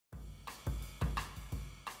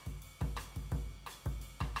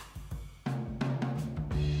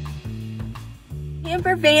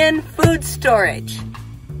Camper van food storage.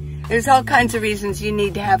 There's all kinds of reasons you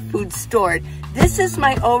need to have food stored. This is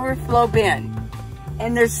my overflow bin.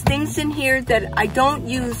 And there's things in here that I don't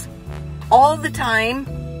use all the time.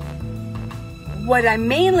 What I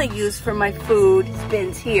mainly use for my food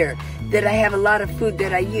bins here, that I have a lot of food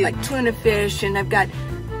that I use, like tuna fish, and I've got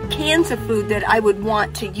cans of food that I would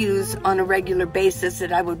want to use on a regular basis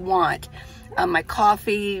that I would want. My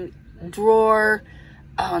coffee drawer,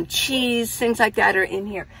 cheese, things like that are in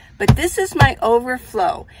here. But this is my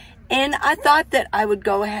overflow. And I thought that I would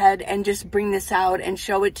go ahead and just bring this out and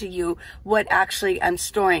show it to you what actually I'm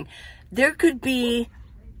storing. There could be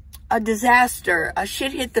a disaster, a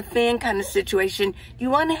shit hit the fan kind of situation.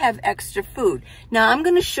 You want to have extra food. Now I'm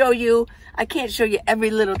going to show you, I can't show you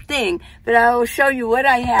every little thing, but I will show you what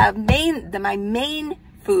I have, my main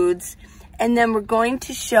foods, and then we're going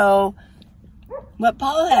to show what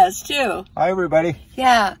Paul has too. Hi everybody.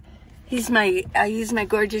 Yeah. He's my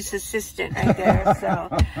gorgeous assistant right there.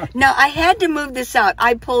 So now I had to move this out.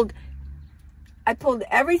 I pulled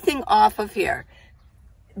everything off of here.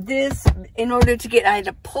 This, in order to get, I had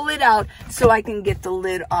to pull it out so I can get the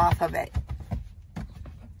lid off of it.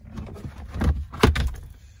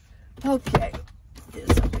 Okay,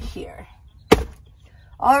 this over here.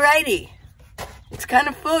 Alrighty. It's kind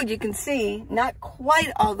of food, you can see. Not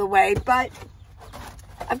quite all the way, but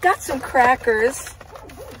I've got some crackers.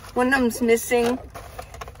 One of them's missing.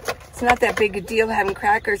 It's not that big a deal having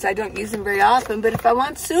crackers. I don't use them very often, but if I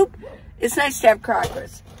want soup, it's nice to have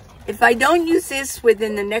crackers. If I don't use this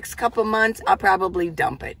within the next couple months, I'll probably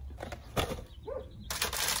dump it.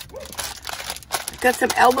 Got some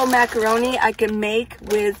elbow macaroni I can make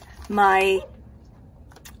with my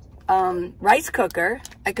rice cooker.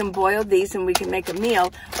 I can boil these and we can make a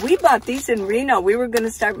meal. We bought these in Reno. We were going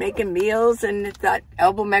to start making meals and thought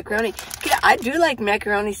elbow macaroni. Yeah, I do like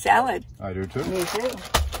macaroni salad. I do too. Me too.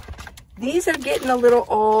 These are getting a little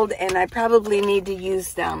old and I probably need to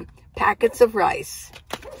use them. Packets of rice.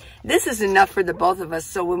 This is enough for the both of us.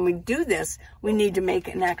 So when we do this, we need to make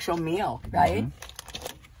an actual meal, right?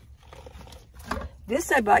 Mm-hmm.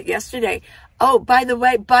 This I bought yesterday. Oh, by the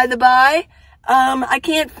way, I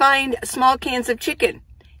can't find small cans of chicken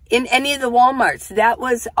in any of the Walmarts. That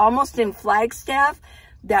was almost in Flagstaff.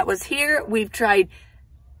 That was here. We've tried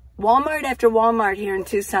Walmart after Walmart here in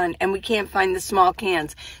Tucson, and we can't find the small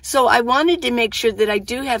cans. So I wanted to make sure that I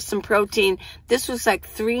do have some protein. This was like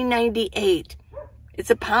 $3.98. It's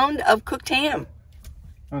a pound of cooked ham.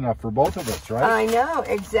 Enough for both of us, right? I know,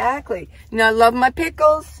 exactly. Now, I love my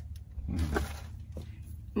pickles.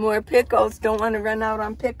 More pickles. Don't want to run out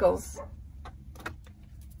on pickles.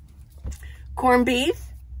 Corned beef.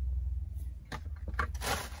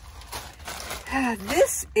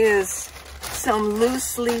 This is some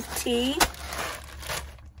loose leaf tea.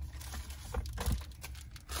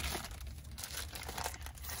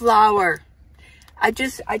 Flour. I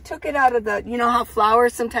took it out of the, you know how flour,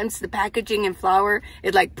 sometimes the packaging in flour,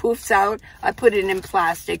 it like poofs out. I put it in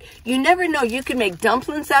plastic. You never know, you can make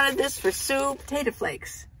dumplings out of this for soup. Potato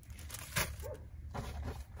flakes.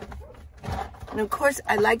 And of course,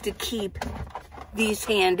 I like to keep these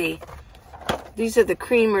handy. These are the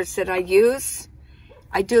creamers that I use.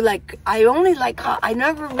 I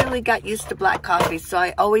never really got used to black coffee, so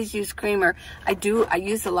I always use creamer. I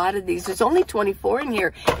use a lot of these. There's only 24 in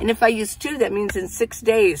here, and if I use 2, that means in 6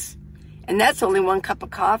 days. And that's only 1 cup of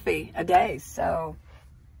coffee a day, so.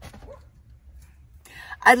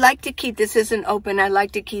 I'd like to keep, this isn't open, I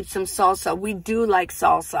like to keep some salsa. We do like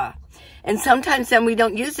salsa. And sometimes then we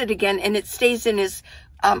don't use it again, and it stays in his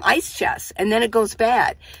ice chest, and then it goes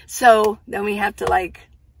bad. So then we have to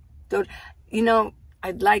you know,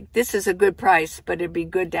 this is a good price, but it'd be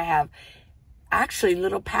good to have actually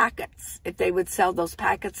little packets, if they would sell those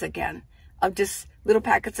packets again, of just little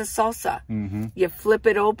packets of salsa. Mm-hmm. You flip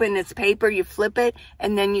it open, it's paper, you flip it,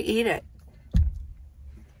 and then you eat it.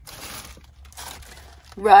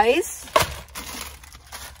 Rice.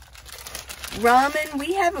 Ramen,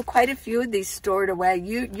 we have quite a few of these stored away.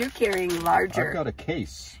 You're carrying larger. I've got a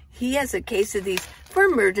case. He has a case of these for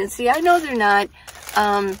emergency. I know they're not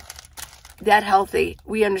that healthy.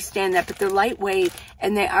 We understand that, but they're lightweight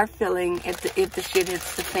and they are filling if the shit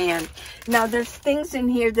hits the fan. Now, there's things in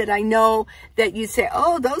here that I know that you say,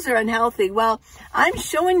 oh, those are unhealthy. Well, I'm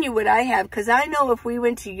showing you what I have because I know if we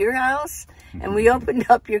went to your house and we opened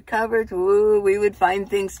up your cupboard, ooh, we would find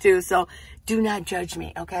things too. So do not judge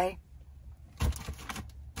me, okay?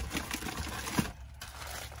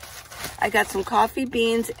 I got some coffee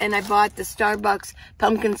beans and I bought the Starbucks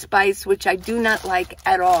pumpkin spice, which I do not like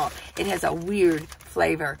at all. It has a weird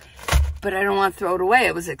flavor, but I don't want to throw it away.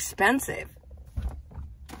 It was expensive.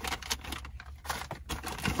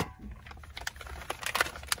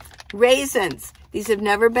 Raisins. These have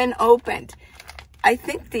never been opened. I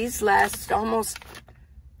think these last almost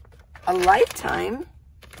a lifetime.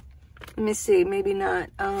 Let me see, maybe not.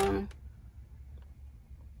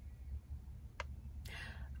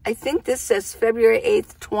 I think this says February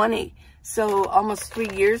 8th, 20. So almost 3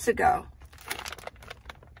 years ago.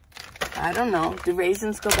 I don't know. Do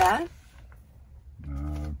raisins go bad?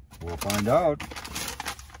 We'll find out.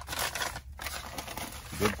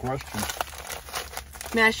 Good question.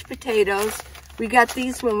 Mashed potatoes. We got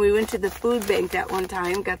these when we went to the food bank that one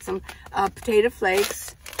time. Got some potato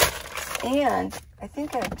flakes. And I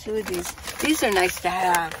think I have 2 of these. These are nice to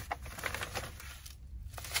have.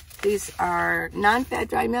 These are non-fat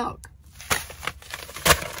dry milk.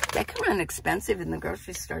 They come around expensive in the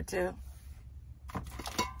grocery store too.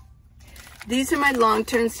 These are my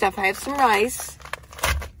long-term stuff. I have some rice.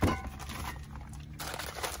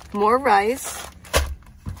 More rice.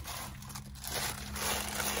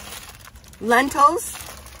 Lentils.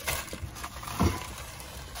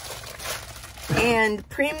 And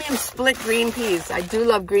premium split green peas. I do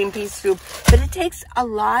love green pea soup, but it takes a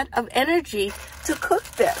lot of energy to cook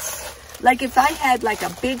this. Like if I had like a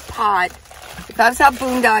big pot, if I was out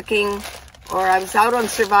boondocking or I was out on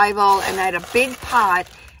survival and I had a big pot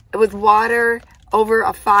with water over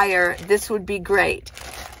a fire, this would be great.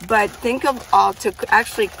 But think of all to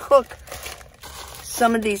actually cook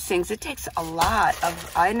some of these things. It takes a lot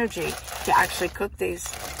of energy to actually cook these.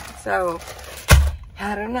 So,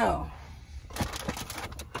 I don't know.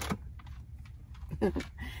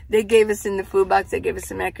 They gave us in the food box, they gave us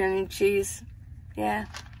some macaroni and cheese. Yeah.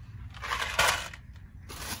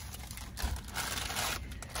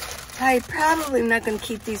 I probably am not going to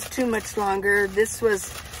keep these too much longer. This was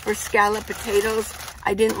for scalloped potatoes.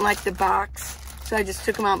 I didn't like the box, so I just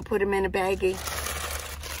took them out and put them in a baggie.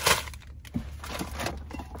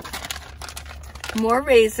 More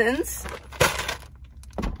raisins.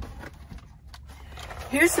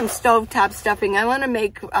 Here's some stovetop stuffing I want to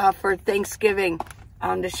make for Thanksgiving,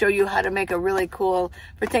 to show you how to make a really cool,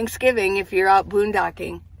 for Thanksgiving if you're out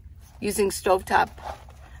boondocking, using stovetop,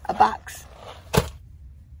 a box.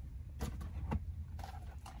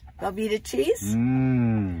 Velveeta cheese.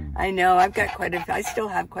 I know, I've got I still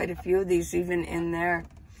have quite a few of these even in there.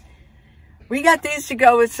 We got these to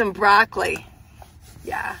go with some broccoli.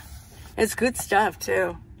 Yeah, it's good stuff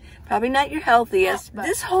too. Probably not your healthiest, but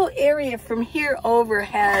this whole area from here over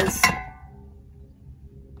has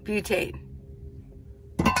butane.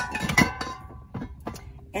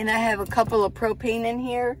 And I have a couple of propane in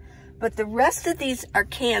here, but the rest of these are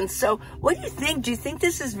cans. So what do you think? Do you think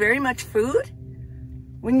this is very much food?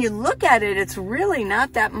 When you look at it, it's really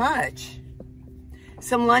not that much.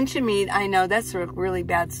 Some luncheon meat, I know that's really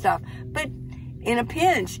bad stuff. But in a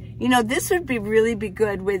pinch, you know, this would really be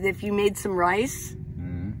good with if you made some rice.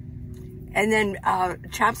 And then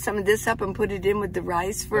chop some of this up and put it in with the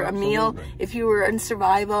rice for a meal. If you were in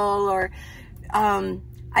survival or,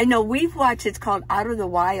 I know we've watched, it's called Out of the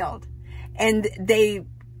Wild. And they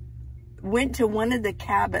went to one of the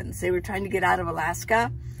cabins. They were trying to get out of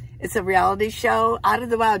Alaska. It's a reality show, Out of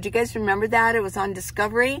the Wild. Do you guys remember that? It was on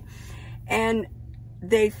Discovery. And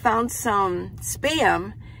they found some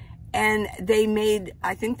Spam and they made,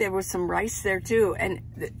 I think there was some rice there too. And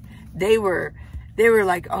they were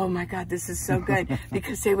like, oh my God, this is so good,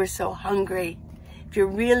 because they were so hungry. If you're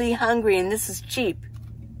really hungry, and this is cheap.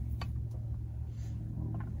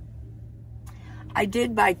 I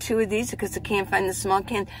did buy 2 of these because I can't find the small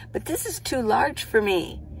can, but this is too large for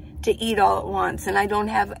me to eat all at once, and I don't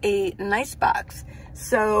have a nice box.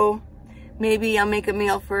 So maybe I'll make a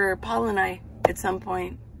meal for Paul and I at some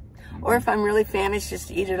point. Or if I'm really famished,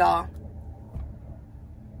 just eat it all.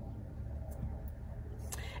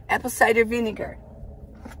 Apple cider vinegar.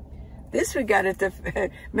 This we got at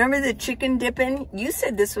the, remember the chicken dipping? You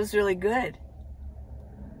said this was really good.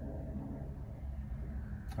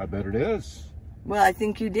 I bet it is. Well, I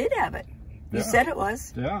think you did have it. You said it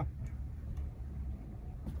was. Yeah.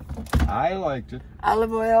 I liked it.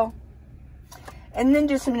 Olive oil. And then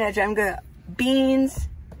just a minute, I'm gonna, beans,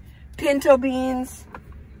 pinto beans,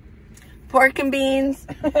 pork and beans.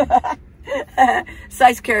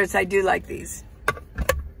 Sliced carrots, I do like these.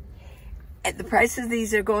 And the prices of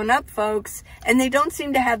these are going up, folks. And they don't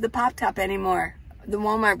seem to have the Pop Top anymore. The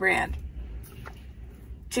Walmart brand.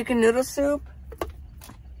 Chicken noodle soup.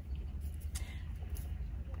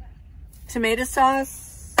 Tomato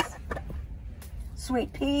sauce.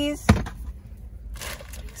 Sweet peas.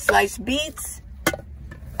 Sliced beets.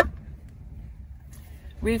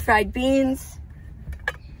 Refried beans.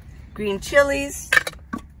 Green chilies.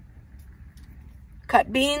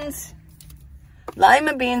 Cut beans.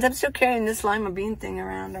 Lima beans. I'm still carrying this lima bean thing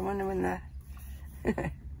around. I wonder when the...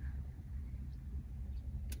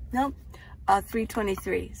 Nope.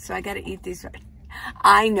 3:23. So I got to eat these right.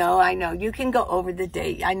 I know. You can go over the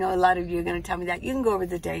date. I know a lot of you are going to tell me that. You can go over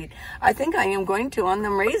the date. I think I am going to on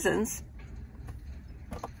them raisins.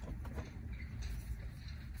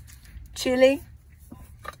 Chili.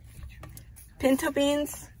 Pinto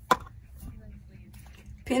beans.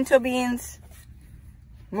 Pinto beans.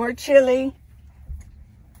 More chili.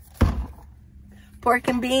 Pork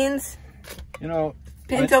and beans. You know,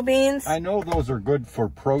 Pinto beans. I know those are good for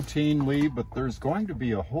protein, Lee, but there's going to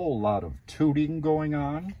be a whole lot of tooting going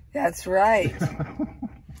on. That's right.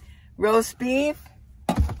 Roast beef.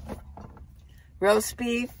 Roast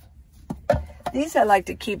beef. These I like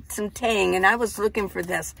to keep some tang, and I was looking for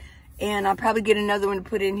this. And I'll probably get another one to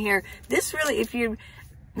put in here. This really, if you're,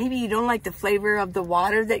 maybe you don't like the flavor of the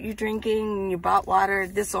water that you're drinking, and you bought water,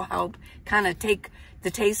 this will help kind of take the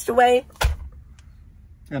taste away.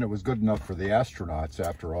 And it was good enough for the astronauts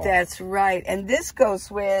after all. That's right. And this goes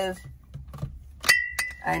with,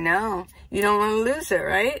 I know, you don't want to lose it,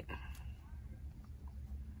 right?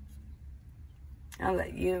 I'll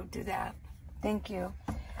let you do that. Thank you.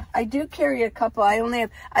 I do carry a couple.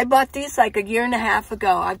 I bought these like a year and a half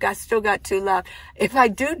ago. Still got 2 left. If I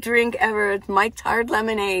do drink ever, it's Mike's Hard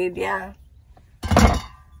Lemonade. Yeah.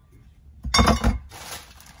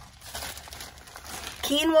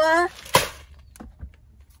 Quinoa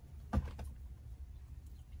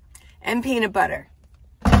and peanut butter.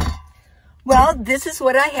 Well, this is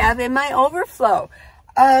what I have in my overflow.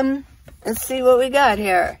 Let's see what we got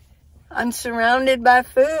here. I'm surrounded by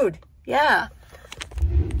food. Yeah.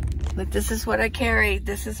 But this is what I carry.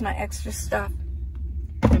 This is my extra stuff.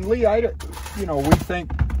 And Lee, we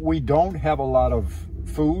think we don't have a lot of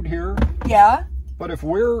food here. Yeah. But if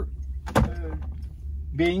we're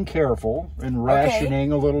being careful and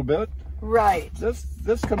rationing a little bit, right, this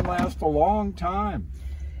can last a long time,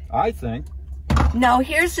 I think. Now,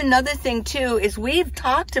 here's another thing, too, is we've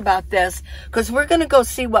talked about this because we're going to go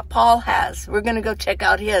see what Paul has. We're going to go check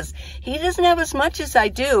out his. He doesn't have as much as I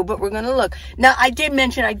do, but we're going to look. Now, I did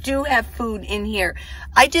mention I do have food in here.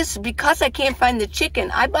 Because I can't find the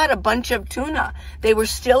chicken, I bought a bunch of tuna. They were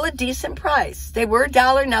still a decent price. They were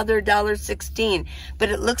 $1, now they're $1.16. But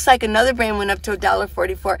it looks like another brand went up to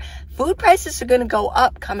 $1.44. Food prices are going to go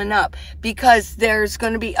up coming up because there's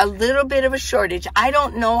going to be a little bit of a shortage. I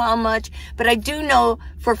don't know how much, but I do know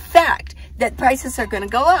for fact that prices are going to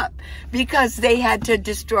go up because they had to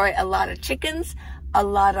destroy a lot of chickens, a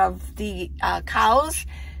lot of the cows.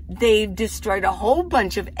 They destroyed a whole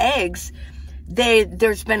bunch of eggs.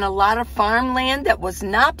 There's been a lot of farmland that was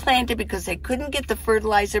not planted because they couldn't get the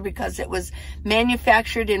fertilizer because it was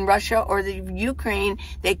manufactured in Russia or the Ukraine.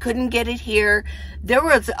 They couldn't get it here. There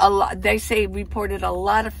was a lot, reported a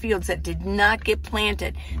lot of fields that did not get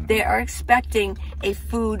planted. They are expecting a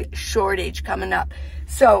food shortage coming up.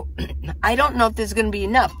 So I don't know if there's going to be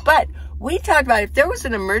enough, but we talked about if there was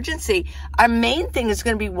an emergency, our main thing is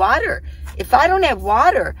going to be water. If I don't have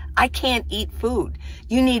water, I can't eat food.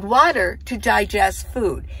 You need water to digest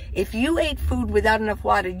food. If you ate food without enough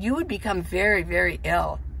water, you would become very, very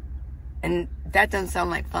ill. And that doesn't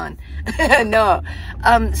sound like fun. No.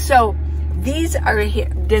 So these are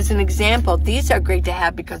here. There's an example. These are great to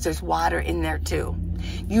have because there's water in there too.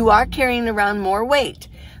 You are carrying around more weight,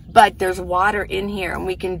 but there's water in here and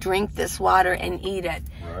we can drink this water and eat it.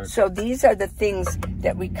 Right. So these are the things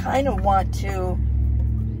that we kind of want to.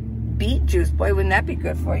 Beet juice, boy, wouldn't that be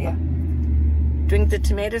good for you? Drink the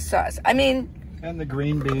tomato sauce. I mean, and the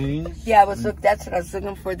green beans. Yeah, that's what I was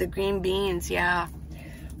looking for, the green beans, yeah.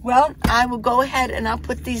 Well, I will go ahead and I'll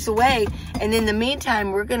put these away. And in the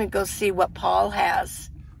meantime, we're going to go see what Paul has.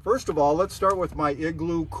 First of all, let's start with my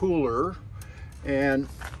igloo cooler. And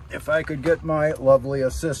if I could get my lovely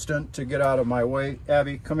assistant to get out of my way.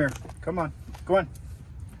 Abby, come here. Come on. Go on.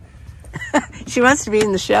 She wants to be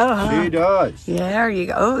in the show, huh? She does. Yeah, there you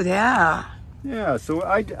go. Oh, yeah. Yeah, so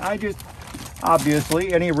I just,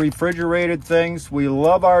 obviously, any refrigerated things, we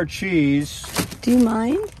love our cheese. Do you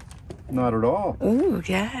mind? Not at all. Ooh,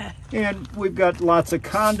 yeah. And we've got lots of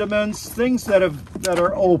condiments, things that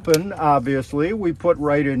are open, obviously, we put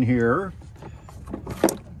right in here.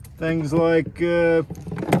 Things like,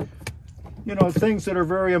 things that are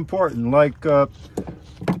very important, like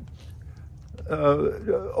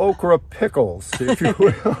okra pickles, if you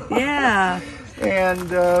will. Yeah.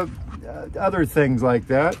 And other things like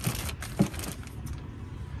that.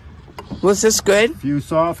 Was this good? A few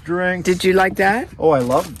soft drinks. Did you like that? Oh, I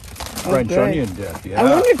love French onion dip, yeah. I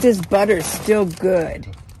wonder if this butter's still good.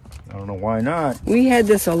 I don't know why not. We had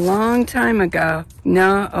this a long time ago.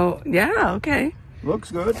 No, oh, yeah, okay.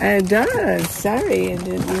 Looks good. It does. Sorry, I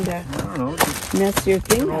didn't mean to I don't know. Just mess your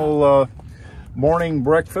thing a up. little morning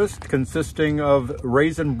breakfast consisting of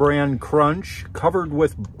Raisin Bran Crunch covered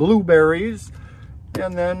with blueberries.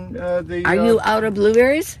 And then Are you out of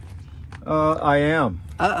blueberries? I am.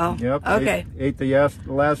 Uh-oh. Yep. Okay. Ate the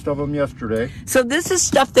last of them yesterday. So this is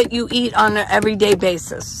stuff that you eat on an everyday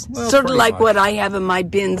basis. Well, sort of pretty like much. what I have in my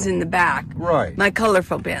bins in the back. Right. My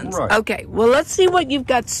colorful bins. Right. Okay. Well, let's see what you've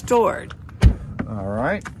got stored. All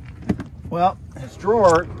right. Well, this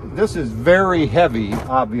drawer, this is very heavy,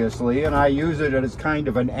 obviously, and I use it as kind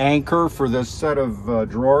of an anchor for this set of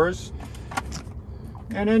drawers.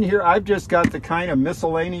 And in here, I've just got the kind of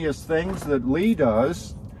miscellaneous things that Lee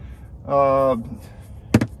does. You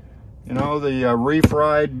know, the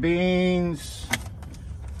refried beans.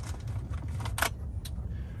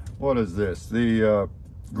 What is this? The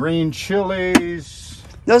green chilies.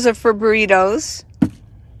 Those are for burritos.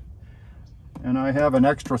 And I have an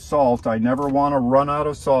extra salt. I never want to run out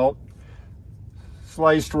of salt.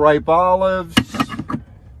 Sliced ripe olives.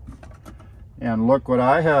 And look what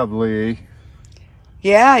I have, Lee.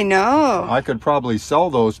 Yeah, I know. I could probably sell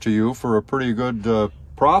those to you for a pretty good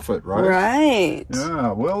profit, right? Right.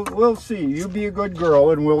 Yeah, we'll see. You be a good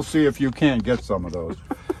girl, and we'll see if you can't get some of those.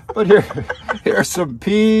 But here's some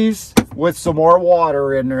peas with some more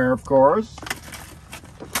water in there, of course.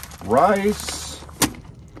 Rice.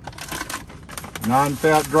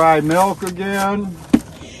 Non-fat dry milk again.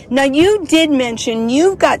 Now, you did mention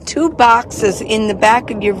you've got 2 boxes in the back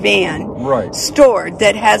of your van Right. stored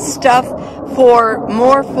that has stuff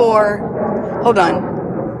more for, hold on.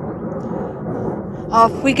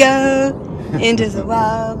 Off we go into the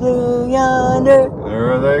wild blue yonder.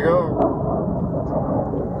 There they go.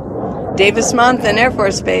 Davis-Monthan Air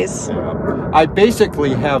Force Base. Yeah. I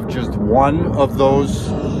basically have just one of those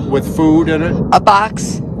with food in it. A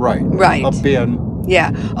box? Right. Right. A bin.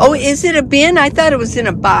 Yeah. Oh, is it a bin? I thought it was in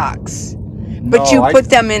a box. But No, you put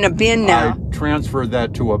them in a bin now. I transferred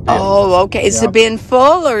that to a bin. Oh, okay. Is the Yep. bin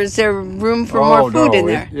full, or is there room for more food in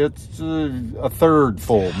there? It's a third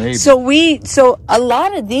full, maybe. So a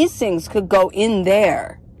lot of these things could go in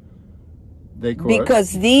there. They could.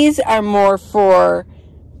 Because these are more for,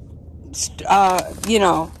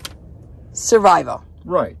 survival.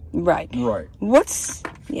 Right. Right. Right.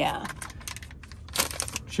 Yeah.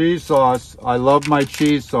 Cheese sauce. I love my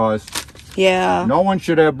cheese sauce. Yeah. No one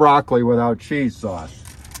should have broccoli without cheese sauce.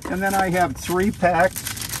 And then I have 3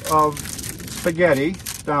 packs of spaghetti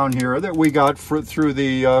down here that we got through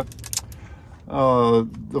the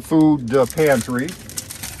food pantry.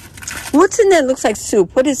 What's in there? Looks like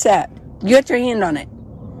soup. What is that? You got your hand on it.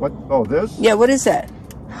 What? Oh, this? Yeah, what is that?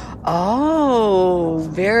 Oh,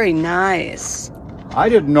 very nice. I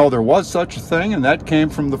didn't know there was such a thing, and that came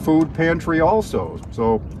from the food pantry also.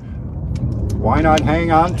 So why not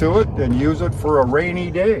hang on to it and use it for a rainy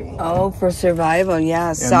day? Oh, for survival, yeah.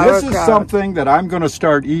 And Sauerkraut. this is something that I'm going to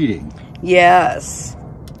start eating. Yes.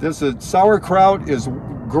 Sauerkraut is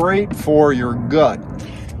great for your gut.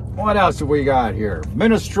 What else have we got here?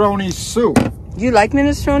 Minestrone soup. You like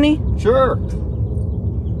minestrone? Sure.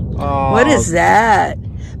 What is that?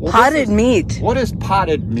 Potted meat. What is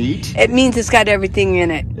potted meat? It means it's got everything in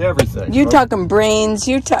it. Everything. You're talking brains.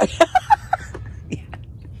 You're talking...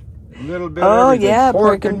 A little bit Oh, of everything. yeah,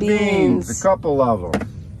 Pork and beans. A couple of them.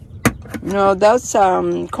 No, that's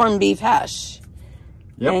corned beef hash.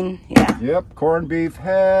 Yep. And, yeah. Yep. Corned beef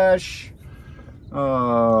hash.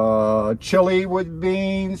 Chili with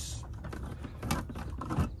beans.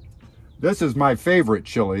 This is my favorite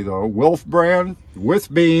chili, though. Wolf brand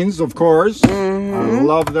with beans, of course. Mm-hmm. I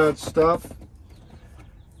love that stuff.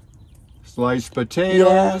 Sliced potatoes.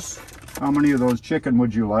 Yes. How many of those chicken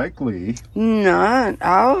would you like, Lee? No,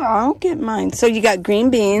 I'll get mine. So you got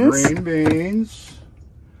green beans. Green beans.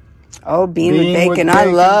 Oh, bean with Bean with bacon. I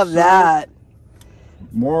bacon love soup. that.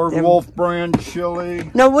 More Wolf brand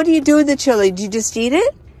chili. No, what do you do with the chili? Do you just eat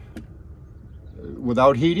it?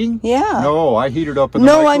 Without heating? Yeah. No, I heat it up in the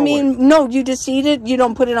No, I microwave. mean, no, you just eat it. You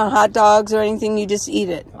don't put it on hot dogs or anything. You just eat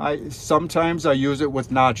it. Sometimes I use it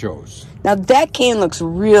with nachos. Now, that can looks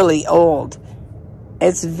really old.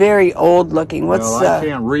 It's very old looking. What's Well, I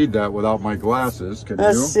can't read that without my glasses. Can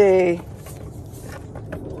let's you? see.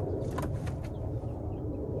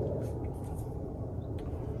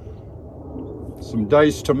 Some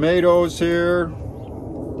diced tomatoes here.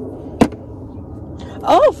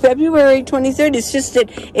 Oh, February 23rd. It's just that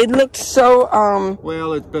it looked so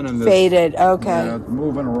Well, it's been in this. faded. Okay. Yeah, it's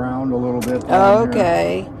moving around a little bit. down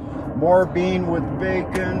Okay. here. More bean with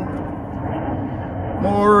bacon.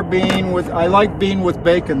 More bean with. I like bean with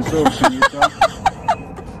bacon soup. Can you tell?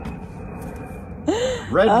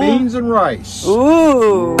 Red beans and rice.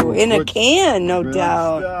 Ooh, in a can, no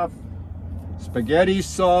doubt. Stuff. Spaghetti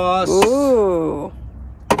sauce. Ooh.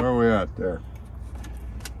 Where are we at there?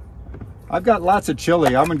 I've got lots of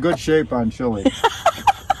chili. I'm in good shape on chili.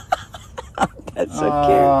 That's so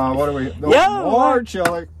cute. What do we? Yeah, more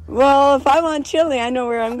chili. Well, if I want chili, I know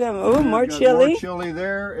where I'm going. Oh, more chili. More chili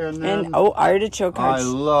there, and then artichoke hearts. I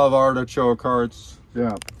love artichoke hearts.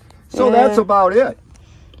 Yeah. So that's about it.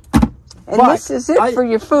 And this is it for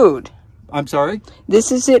your food. I'm sorry?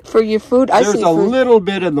 This is it for your food? There's a little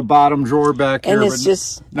bit in the bottom drawer back here, and it's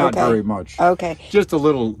just not very much. Okay. Just a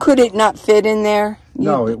little. Could it not fit in there?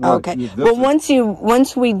 No, it won't. Okay. Well, once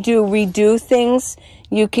we redo things,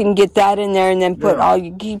 you can get that in there and then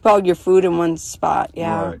keep all your food in one spot.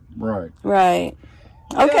 Yeah. Right.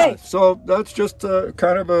 Okay. Yeah, so that's just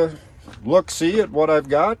kind of a look-see at what I've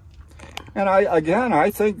got. And I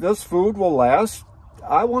think this food will last,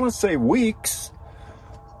 I want to say weeks,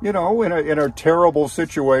 you know, in a terrible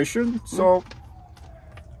situation. So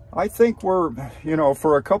I think we're, you know,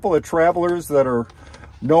 for a couple of travelers that are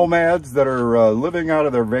nomads that are living out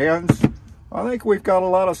of their vans, I think we've got a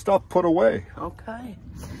lot of stuff put away. Okay.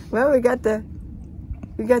 Well, we got the,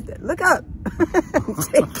 look up.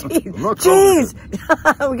 Jeez.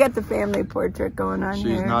 We got the family portrait going on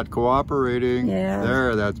here. She's not cooperating. Yeah.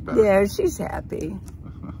 There, that's better. Yeah, she's happy.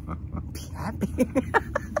 Happy.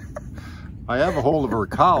 I have a hold of her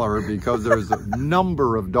collar because there's a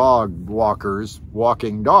number of dog walkers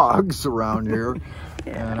walking dogs around here.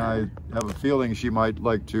 Yeah. And I have a feeling she might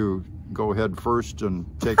like to go head first and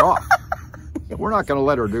take off. We're not going to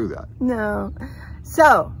let her do that. No.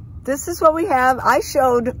 So, this is what we have. I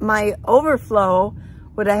showed my overflow,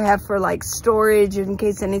 what I have for like storage in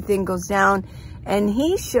case anything goes down. And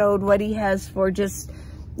he showed what he has for just,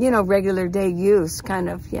 you know, regular day use, kind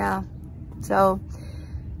of, yeah. So,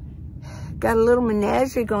 got a little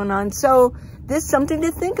menagerie going on. So, this is something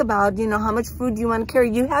to think about, you know, how much food you want to carry.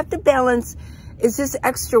 You have to balance, is this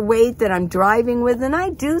extra weight that I'm driving with? And I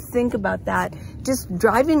do think about that. Just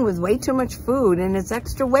driving with way too much food and it's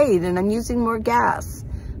extra weight and I'm using more gas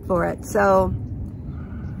for it. So,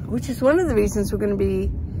 which is one of the reasons we're going to be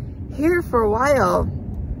here for a while.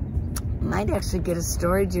 Might actually get a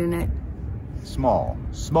storage unit. Small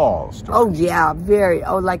storage. Oh yeah,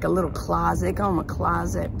 like a little closet. Call them a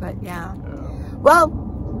closet, but yeah. Well,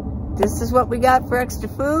 this is what we got for extra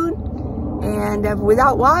food. And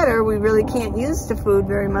without water, we really can't use the food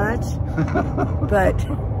very much. But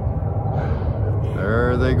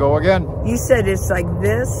there they go again. You said it's like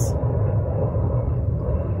this.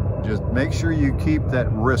 Just make sure you keep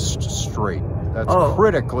that wrist straight. That's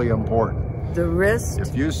critically important. The wrist?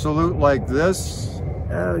 If you salute like this,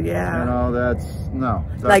 oh yeah. You know, that's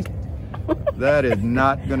that is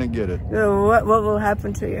not going to get it. What will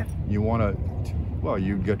happen to you? You want to, well,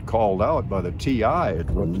 you get called out by the TI.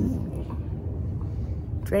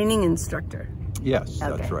 Training instructor. Yes,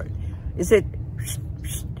 okay. That's right. Is it,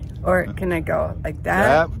 or can I go like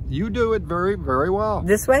that? Yeah, you do it very, very well.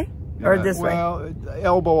 This way or this way? Well,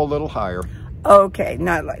 elbow a little higher. Okay,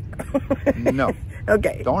 not like. No.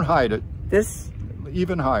 Okay. Don't hide it. This?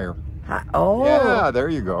 Even higher. Oh. Yeah, there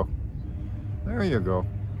you go. There you go.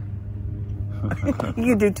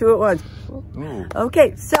 You can do two at once. Ooh.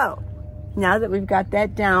 Okay, so now that we've got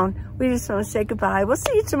that down, we just want to say goodbye. We'll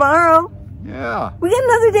see you tomorrow. Yeah. We got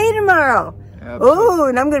another day tomorrow. Absolutely. Oh,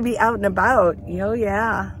 and I'm going to be out and about. Oh,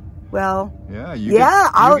 yeah. Well. Yeah, you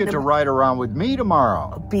get to ride around with me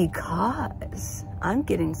tomorrow. Because I'm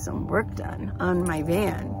getting some work done on my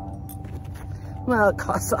van. Well, it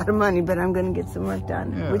costs a lot of money, but I'm going to get some work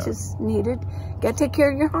done, which is needed. Got to take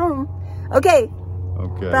care of your home. Okay.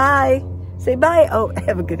 Okay. Bye. Say bye. Oh,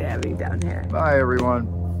 have a good Abby down here. Bye, everyone.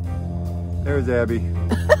 There's Abby.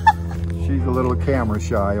 She's a little camera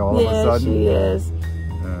shy all of a sudden. Yeah, she is.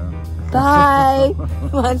 Bye.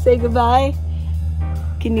 Want to say goodbye?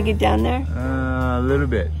 Can you get down there? A little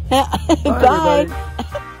bit. Bye.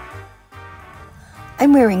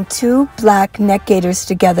 I'm wearing two black neck gaiters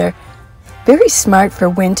together. Very smart for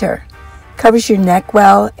winter. Covers your neck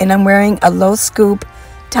well, and I'm wearing a low scoop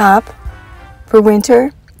top for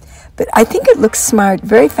winter. But I think it looks smart,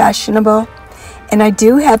 very fashionable, and I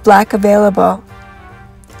do have black available.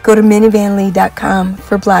 Go to minivanlee.com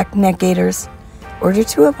for black neck gaiters. Order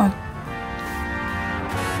 2 of them.